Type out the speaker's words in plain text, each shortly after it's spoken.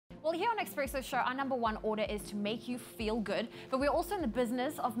Well, here on Expresso Show, our #1 order is to make you feel good, but we're also in the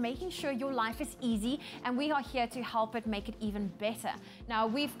business of making sure your life is easy, and we are here to help it make it even better. Now,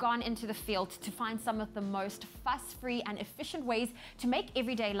 we've gone into the field to find some of the most fuss-free and efficient ways to make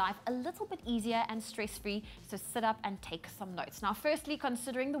everyday life a little bit easier and stress-free, so sit up and take some notes. Now, firstly,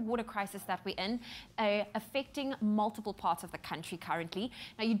 considering the water crisis that we're in, affecting multiple parts of the country currently,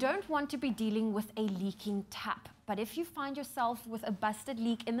 now you don't want to be dealing with a leaking tap. But if you find yourself with a busted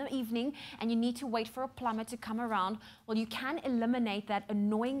leak in the evening and you need to wait for a plumber to come around, well, you can eliminate that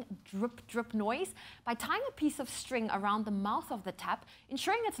annoying drip noise by tying a piece of string around the mouth of the tap,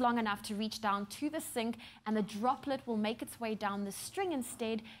 ensuring it's long enough to reach down to the sink, and the droplet will make its way down the string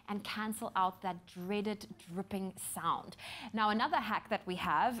instead and cancel out that dreaded dripping sound. Now, another hack that we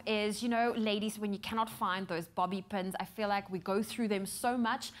have is, ladies, when you cannot find those bobby pins, I feel like we go through them so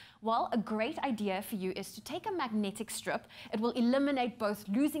much. Well, a great idea for you is to take a magnetic strip. It will eliminate both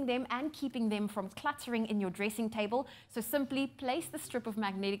losing them and keeping them from cluttering in your dressing table. So simply place the strip of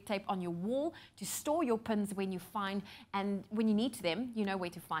magnetic tape on your wall to store your pins when you need them, you know where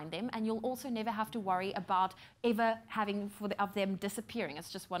to find them, and you'll also never have to worry about ever having of them disappearing.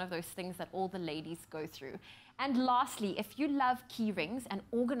 It's just one of those things that all the ladies go through. And lastly, if you love key rings and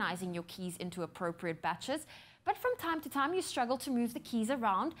organizing your keys into appropriate batches, but from time to time you struggle to move the keys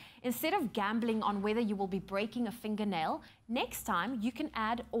around, instead of gambling on whether you will be breaking a fingernail, next time you can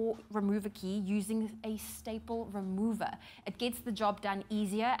add or remove a key using a staple remover. It gets the job done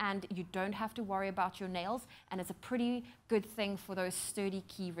easier and you don't have to worry about your nails, and it's a pretty good thing for those sturdy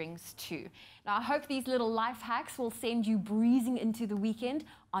key rings too. Now, I hope these little life hacks will send you breezing into the weekend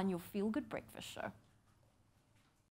on your Feel Good Breakfast Show.